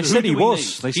 They said he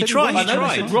was. He tried,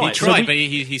 but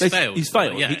he's failed. He's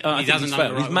failed. Yeah, he hasn't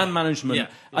failed. His man management. Yeah.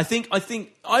 I think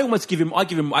I almost give him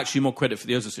actually more credit for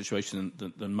the Ozil situation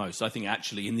than most. I think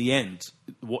actually in the end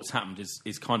what's happened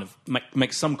is kind of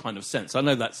makes some kind of sense. I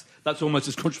know that's almost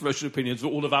as controversial opinion as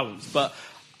all of ours, but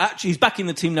actually he's back in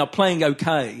the team now playing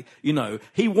okay.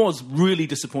 He was really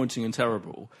disappointing and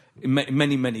terrible in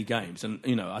many, many games. And,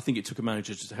 I think it took a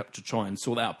manager to try and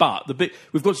sort that out. But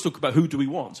we've got to talk about who do we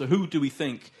want. So who do we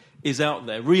think is out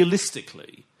there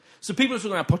realistically? So people are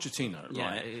talking about Pochettino,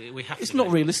 right? Yeah, we have it's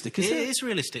not realistic, is it? It is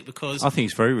realistic because... I think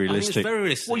it's very realistic.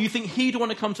 Well, you think he'd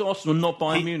want to come to Arsenal and not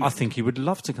Bayern Munich? I think he would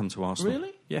love to come to Arsenal.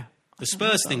 Really? Yeah. The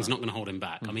Spurs thing's not going to hold him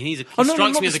back. I mean, he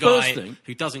strikes me as a guy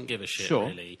who doesn't give a shit,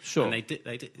 really. Sure. And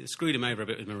they screwed him over a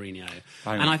bit with Mourinho.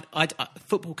 And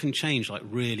football can change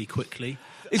really quickly.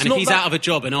 And if he's out of a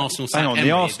job and Arsenal sack Emery,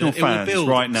 the Arsenal fans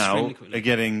right now are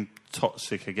getting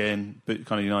toxic again, but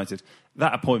kind of united.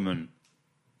 That appointment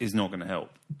is not going to help.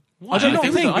 I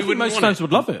think most fans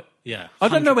would love it. Yeah, I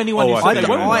don't know anyone who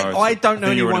I don't know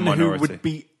anyone who would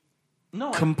be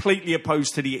completely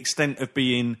opposed to the extent of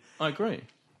being. I agree.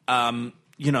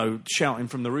 Shouting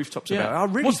from the rooftops about it. I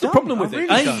really What's the problem with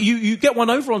it? You get one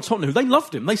over on Tottenham. They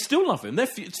loved him. They still love him.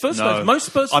 Most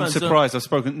Spurs fans. I'm surprised. I've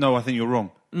spoken. No, I think you're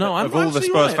wrong. No, of all the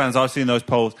Spurs fans I've seen those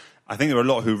polls, I think there were a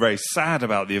lot who were very sad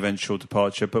about the eventual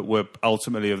departure, but were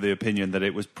ultimately of the opinion that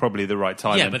it was probably the right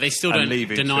time. Yeah, but they still don't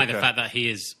deny the fact that he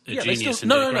is a genius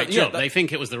and did a great job. They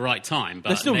think it was the right time,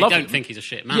 but they don't think he's a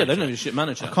shit manager. Yeah, they don't think he's a shit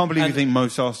manager. I can't believe you think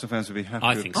most Arsenal fans would be happy.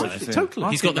 I think so. Totally.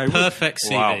 He's got the perfect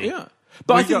CV. Wow. Yeah.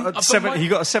 But he got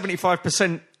a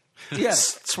 75%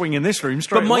 swing in this room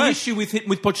straight away. But my issue with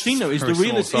Pochettino is the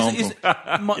realist.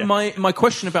 My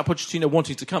question about Pochettino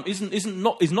wanting to come is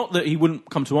not that he wouldn't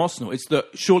come to Arsenal. It's that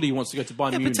surely he wants to go to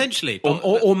Bayern Munich, potentially,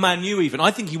 or Man U even.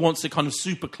 I think he wants a kind of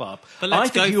super club. But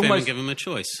let's go for him and give him a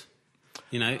choice.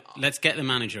 Let's get the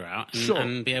manager out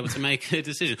and be able to make a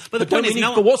decision. But the point is,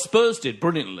 but what Spurs did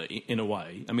brilliantly, in a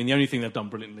way, I mean, the only thing they've done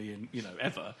brilliantly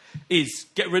ever is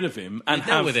get rid of him and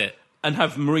deal with it. And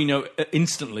have Mourinho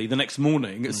instantly the next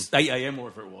morning at 8 a.m. or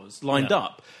whatever it was, lined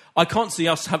up. I can't see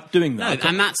us doing that. No,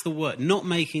 and that's the word. Not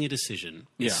making a decision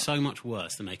is so much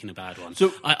worse than making a bad one.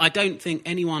 So I don't think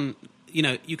anyone...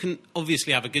 you can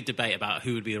obviously have a good debate about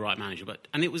who would be the right manager,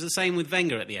 and it was the same with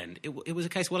Wenger at the end. It was a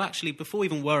case, well, actually, before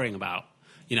even worrying about,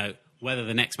 whether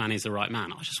the next man is the right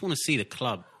man, I just want to see the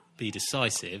club be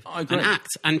decisive and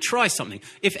act and try something.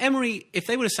 If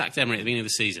they would have sacked Emery at the beginning of the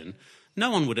season... No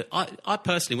one would. I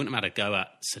personally wouldn't have had a go at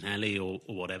Sanelli or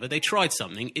whatever. They tried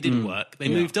something, it didn't work. They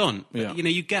moved on. Yeah.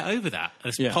 You get over that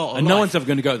as part of and life. no one's ever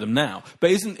going to go at them now.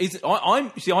 But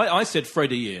I said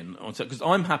Freddie in because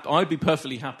I'm happy. I'd be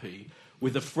perfectly happy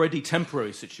with a Freddie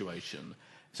temporary situation.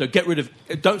 So get rid of.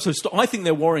 I think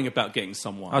they're worrying about getting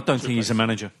someone. I don't think he's a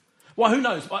manager. Well, who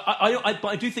knows? But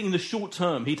I do think in the short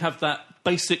term he'd have that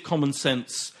basic common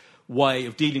sense way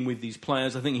of dealing with these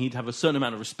players. I think he'd have a certain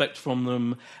amount of respect from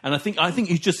them, and I think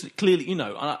he's just clearly,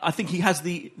 I think he has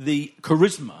the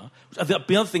charisma. The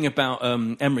other thing about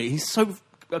Emery, he's so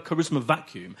a charisma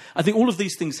vacuum. I think all of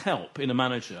these things help in a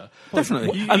manager.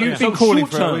 Definitely. You've been calling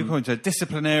for a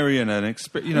disciplinarian and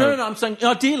No, I'm saying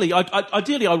ideally I'd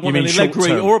want an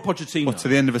Allegri or a Pochettino. To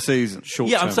the end of a season?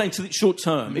 I'm saying to the short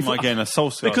term. You might get in a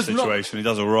Solskjaer situation. He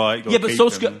does all right. But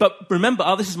Solskjaer. But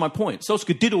remember, this is my point.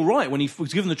 Solskjaer did all right when he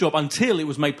was given the job until it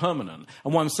was made permanent.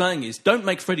 And what I'm saying is, don't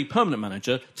make Freddie permanent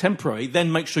manager, temporary.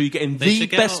 Then make sure you get in the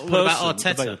best person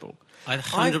available. I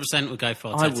 100% would go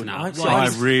for Arteta now. I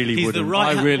really would.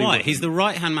 He's the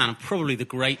right-hand man and probably the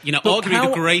arguably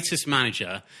the greatest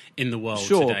manager in the world today.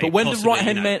 Sure, but when the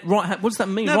right-hand man... what does that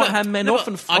mean? Right-hand men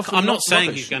often I'm not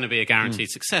saying he's going to be a guaranteed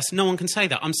success. No one can say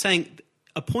that. I'm saying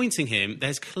appointing him,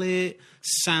 there's clear,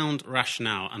 sound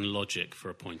rationale and logic for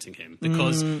appointing him.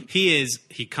 Because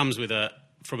he comes with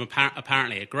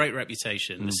apparently a great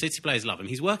reputation. The City players love him.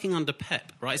 He's working under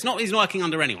Pep, right? He's not working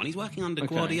under anyone. He's working under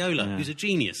Guardiola, who's a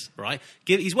genius, right?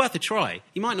 He's worth a try.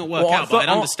 He might not work out, but I'd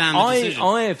understand the decision.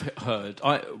 I have heard,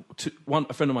 a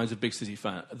friend of mine is a big City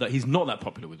fan, that he's not that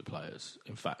popular with the players,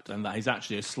 in fact, and that he's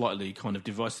actually a slightly kind of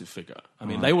divisive figure. I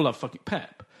mean, they all love fucking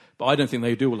Pep, but I don't think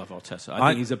they do all love Arteta. I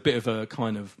think he's a bit of a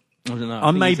kind of, I don't know.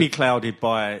 I'm maybe clouded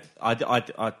by...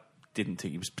 I didn't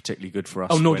think he was particularly good for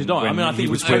us. Oh, nor did I. I mean, I think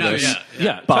he was with us.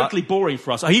 Yeah, totally boring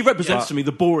for us. He represents to me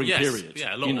the boring period.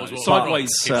 Yeah, a lot more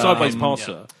sideways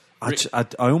passer. I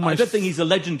don't think he's a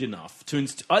legend enough to...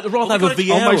 I'd rather have a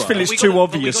Vieira. I almost feel it's too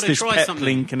obvious, this Pep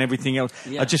link and everything else.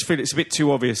 Yeah. I just feel it's a bit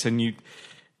too obvious, and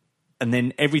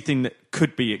then everything that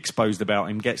could be exposed about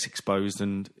him gets exposed,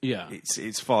 and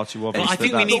it's far too obvious. Well, I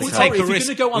think we need to take a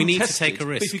risk. We need to take a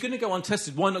risk. If you're going to go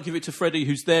untested, why not give it to Freddie,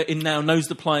 who's there in now, knows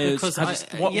the players? What's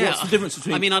the difference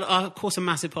between... I mean, of course, a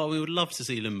massive part, we would love to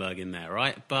see Ljungberg in there,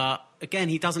 right? But again,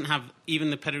 he doesn't have even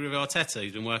the pedigree of Arteta,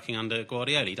 who's been working under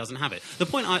Guardiola. He doesn't have it. The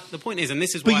point is, and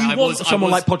this is why I want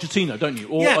someone like Pochettino, don't you?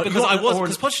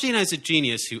 Because Pochettino is a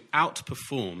genius who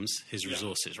outperforms his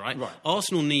resources, right?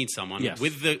 Arsenal needs someone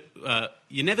with the...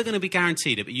 you're never going to be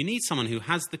guaranteed it, but you need someone who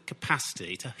has the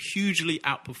capacity to hugely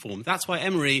outperform. That's why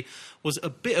Emery was a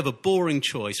bit of a boring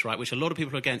choice, right, which a lot of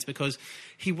people are against, because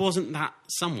he wasn't that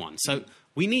someone. So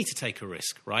we need to take a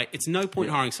risk, right? It's no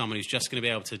point hiring someone who's just going to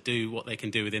be able to do what they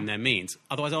can do within their means.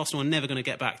 Otherwise, Arsenal are never going to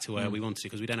get back to where we want to,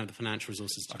 because we don't have the financial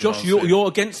resources to Josh, you're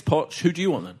against Poch. Who do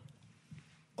you want then?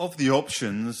 of the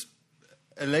options,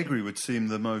 Allegri would seem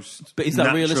the most. But is that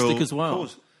natural realistic as well?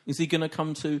 cause. Is he going to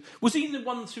come to? Was he the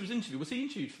one who was interviewed? Was he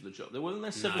interviewed for the job? There wasn't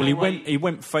there several. Well, he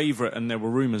went favourite, and there were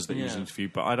rumours that he was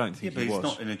interviewed, but I don't think he was. He's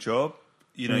not in a job.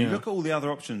 You know, you look at all the other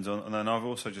options, and then I've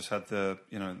also just had the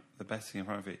betting in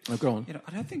front of you. Oh, go on. You know,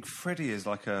 I don't think Freddie is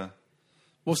like a.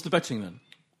 What's the betting then?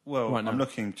 Well, right I'm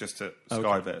looking just at Sky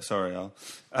okay. Bet. Sorry, Al.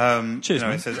 Cheers,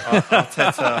 It says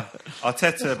Arteta,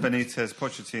 Benitez,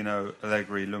 Pochettino,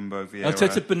 Allegri, Lumbo, Vieira.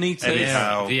 Arteta, Benitez,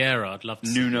 Vieira. I'd love to.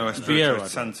 Nuno Espirito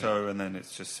Santo, and then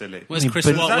it's just silly. Where's Chris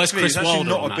Wilder?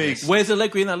 Not a big. Where's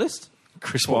Allegri in that list?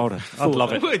 Chris Wilder. I'd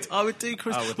love it. I would do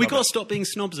Chris. We've got to stop being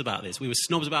snobs about this. We were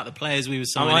snobs about the players we were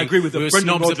signing. I agree with we were Brendan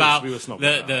snobs Rodgers, about we were snobs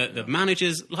the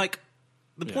managers. Like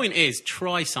the point is,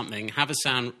 try something, have a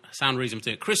sound reason for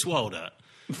doing it. Chris Wilder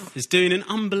is doing an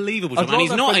unbelievable job, and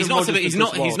he's not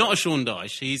a Sean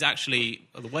Dyche. He's actually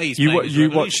the way he's playing.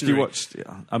 You watched.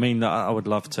 I mean, I would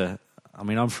love to. I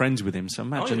mean, I'm friends with him, so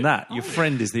imagine that. Your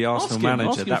friend is the Arsenal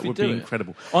manager. That would be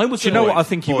incredible. Do you know what I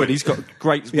think he would? He's got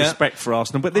great respect for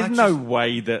Arsenal, but there's no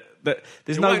way that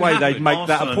there's no way they'd make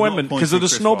that appointment because of the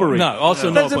snobbery. No,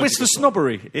 Arsenal. It's the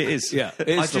snobbery. It is. Yeah,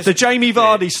 the Jamie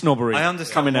Vardy snobbery. I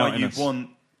understand coming why out you'd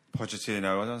want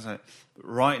Pochettino. I don't say, but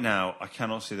right now, I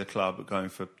cannot see the club going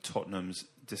for Tottenham's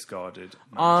discarded.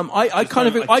 I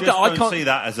can't see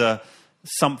that as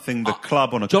something the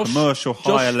club on a commercial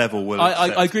higher level will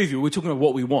accept. I agree with you. We're talking about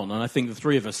what we want, and I think the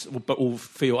three of us all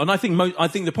feel. And I think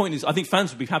the point is, I think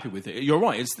fans would be happy with it. You're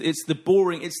right. It's the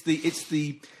boring. It's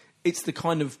the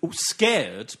kind of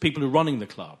scared people who are running the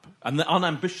club and the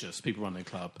unambitious people running the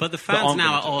club. But the fans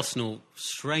now at Arsenal,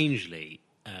 strangely,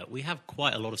 we have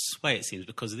quite a lot of sway, it seems,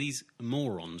 because these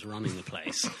morons running the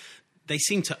place. They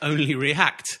seem to only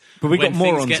react. But we got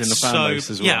morons in the fan so, base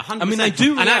as well. Yeah, 100%. I mean, they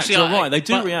do react. And actually, you're right. They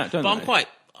do react, don't they? But I'm quite.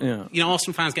 Yeah. You know,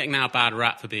 Arsenal fans getting now a bad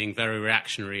rap for being very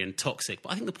reactionary and toxic.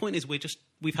 But I think the point is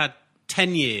we've had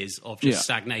 10 years of just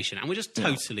stagnation, and we're just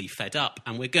totally fed up.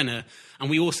 And and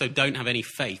we also don't have any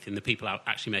faith in the people out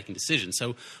actually making decisions.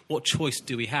 So what choice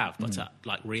do we have but to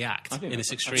react in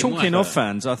this extreme way? Talking of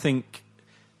fans, I think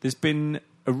there's been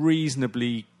a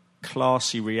reasonably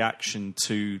classy reaction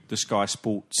to the Sky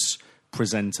Sports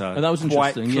presenter. Oh, that was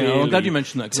interesting. Yeah, I'm glad you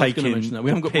mentioned that. I was going to mention that. We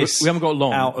haven't got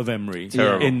long out of Emery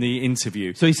in the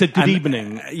interview. So he said good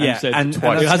evening. And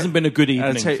it hasn't been a good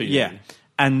evening for you. Yeah,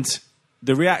 and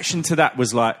the reaction to that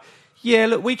was like, yeah,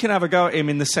 look, we can have a go at him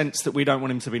in the sense that we don't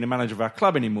want him to be the manager of our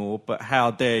club anymore, but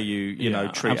how dare you treat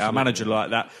absolutely. our manager like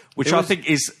that? Which I think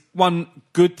is one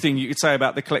good thing you could say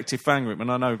about the collective fan group, and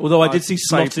I know... Although I did see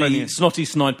snotty,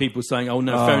 snide people saying, oh,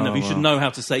 no, fair enough, he should know how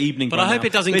to say evening. But I hope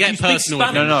it doesn't get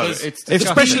personal. No,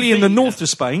 especially in the north of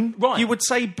Spain, you would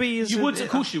say B as... You would, of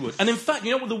course you would. And in fact,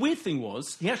 you know what the weird thing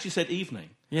was? He actually said evening.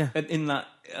 Yeah. In that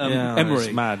Emery.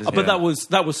 It's mad, but that was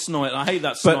snide. I hate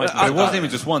that snide. It wasn't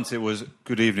even just once, it was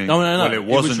good evening. No. Well, it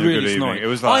wasn't a really good snide. evening. It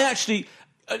was like... I actually...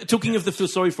 talking of the feel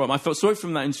sorry for him, I felt sorry for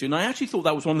him in that interview, and I actually thought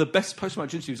that was one of the best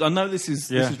post-match interviews. I know this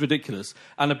is ridiculous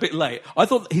and a bit late. I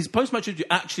thought his post-match interview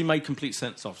actually made complete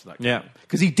sense after that game. Yeah.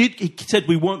 Because he said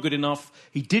we weren't good enough.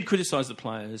 He did criticise the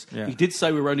players. Yeah. He did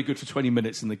say we were only good for 20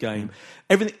 minutes in the game.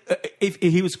 Everything.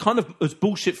 He was kind of as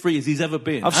bullshit-free as he's ever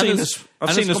been. I've seen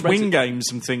us win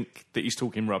games and think that he's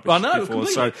talking rubbish. I know, before,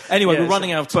 completely. So anyway, we're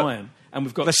running out of time. And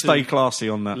we've got let's stay classy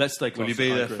on that. Let's stay classy. Will you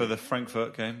be there for the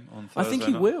Frankfurt game on Thursday? I think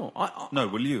he will. No,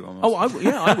 will you? I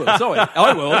will. Sorry,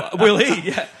 I will. Will he?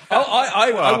 Yeah.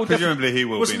 I will. Presumably he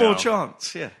will. What's more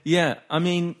chance? Yeah. Yeah. I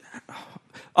mean,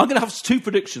 I'm going to have two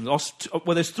predictions.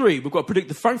 Well, there's three. We've got to predict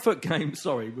the Frankfurt game.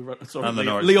 Sorry. And the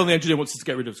Norwich Leon, the engineer, wants us to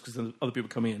get rid of us because other people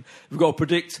coming in. We've got to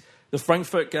predict the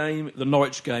Frankfurt game, the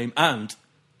Norwich game, and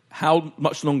how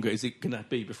much longer is it going to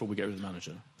be before we get rid of the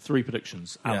manager? Three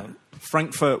predictions. Alan.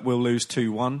 Frankfurt will lose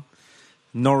 2-1.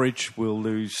 Norwich will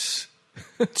lose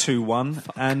 2-1.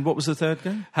 And what was the third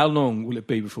game? How long will it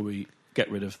be before we get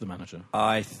rid of the manager?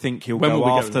 I think he'll go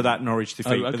after that Norwich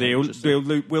defeat.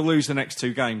 But we'll lose the next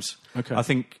two games. Okay. I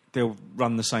think they'll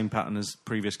run the same pattern as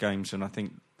previous games, and I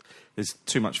think there's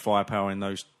too much firepower in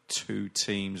those two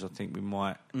teams. I think we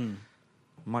might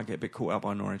get a bit caught out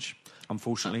by Norwich,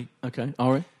 unfortunately. Okay,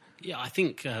 Ari? Yeah, I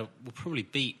think we'll probably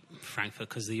beat Frankfurt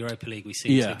because the Europa League we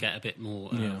seem to get a bit more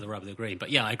the rub of the green.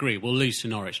 But yeah, I agree. We'll lose to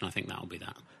Norwich, and I think that'll be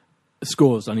that.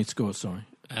 Scores. I need scores. Sorry.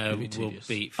 We'll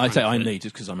beat. I say I need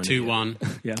just because I'm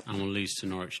 2-1. Yeah, and we'll lose to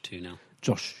Norwich 2-0.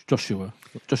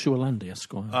 Joshua Landy,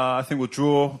 Esquire. I think we'll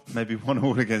draw. Maybe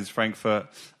 1-1 against Frankfurt.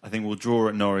 I think we'll draw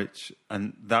at Norwich,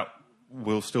 and that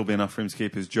will still be enough for him to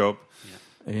keep his job.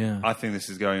 Yeah. I think this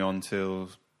is going on till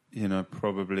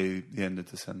probably the end of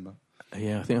December.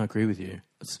 Yeah, I think I agree with you.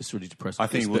 It's really depressing. I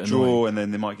think we'll draw, and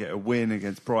then they might get a win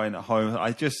against Brighton at home.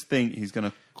 I just think he's going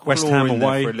to West Ham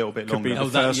away for a little bit longer. Will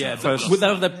they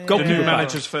have the goalkeeper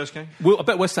manager's first game? I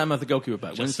bet West Ham have the goalkeeper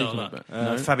back. When's he back?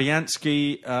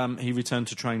 Fabianski, he returned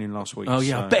to training last week. Oh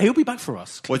yeah, I bet he'll be back for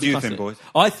us. What do you think, boys?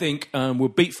 I think we'll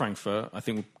beat Frankfurt. I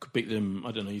think we could beat them.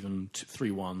 I don't know, even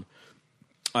 3-1.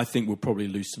 I think we'll probably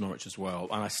lose to Norwich as well,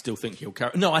 and I still think he'll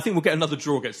carry. No, I think we'll get another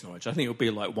draw against Norwich. I think it'll be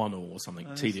like 1-1 or something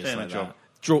tedious like that.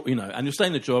 Draw, and you'll stay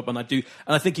in the job, and I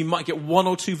think you might get 1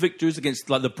 or 2 victories against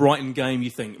like the Brighton game. You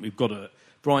think we've got to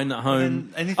Brighton at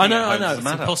home. I know. It's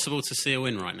impossible to see a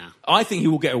win right now. I think he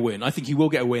will get a win.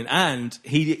 And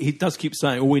he does keep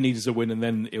saying all we need is a win, and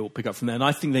then it will pick up from there. And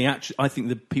I think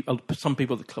some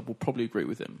people at the club will probably agree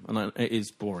with him. And it is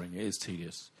boring. It is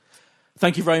tedious.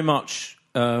 Thank you very much,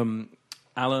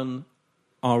 Alan.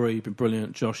 Ari, you've been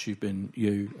brilliant. Josh, you've been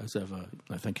you as ever.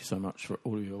 No, thank you so much for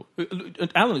all of your...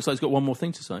 Alan looks like he's got one more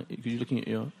thing to say. You're looking at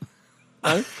your...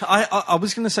 No? I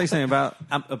was going to say something about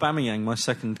Aubameyang, my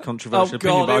second controversial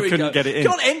opinion, but I couldn't get it in. You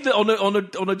can't end it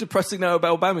on a depressing note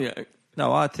about Aubameyang.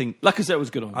 No, I think... Lacazette was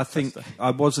good on. I think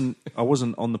I wasn't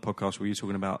on the podcast where you were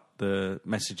talking about the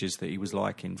messages that he was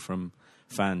liking from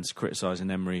fans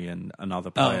criticising Emery and other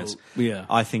players. Oh, yeah.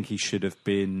 I think he should have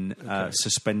been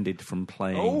suspended from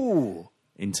playing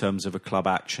in terms of a club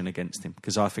action against him,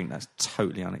 because I think that's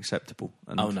totally unacceptable.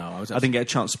 And I didn't get a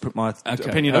chance to put my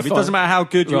opinion up. It doesn't matter how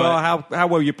good you are, how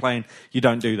well you're playing, you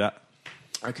don't do that.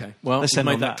 Okay, well, let's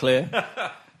made that clear.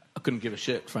 I couldn't give a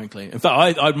shit, frankly. In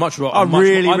fact, I'm much more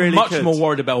worried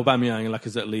about Aubameyang and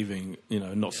Lacazette leaving,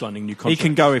 not signing new contracts. He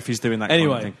can go if he's doing that kind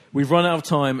of thing. We've run out of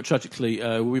time, tragically.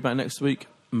 We'll be back next week.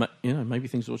 Maybe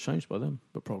things will change by then,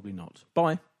 but probably not.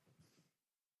 Bye.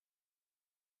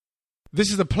 This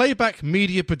is a Playback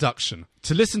Media production.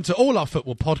 To listen to all our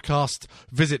football podcasts,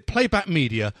 visit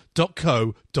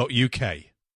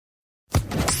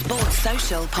playbackmedia.co.uk. Sports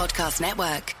Social Podcast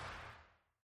Network.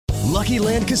 Lucky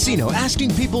Land Casino,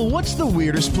 asking people, what's the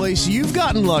weirdest place you've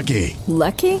gotten lucky?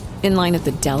 Lucky? In line at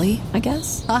the deli, I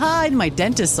guess? Aha, in my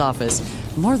dentist's office.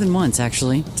 More than once,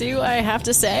 actually. Do I have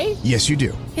to say? Yes, you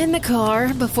do. In the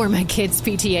car before my kids'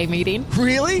 PTA meeting.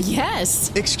 Really? Yes.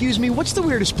 Excuse me, what's the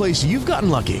weirdest place you've gotten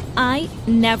lucky? I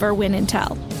never win and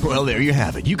tell. Well, there you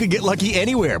have it. You can get lucky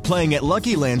anywhere, playing at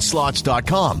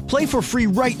LuckyLandSlots.com. Play for free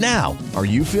right now. Are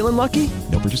you feeling lucky?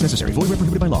 No purchase necessary. Void where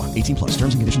prohibited by law. 18+.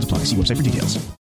 Terms and conditions apply. See website for details.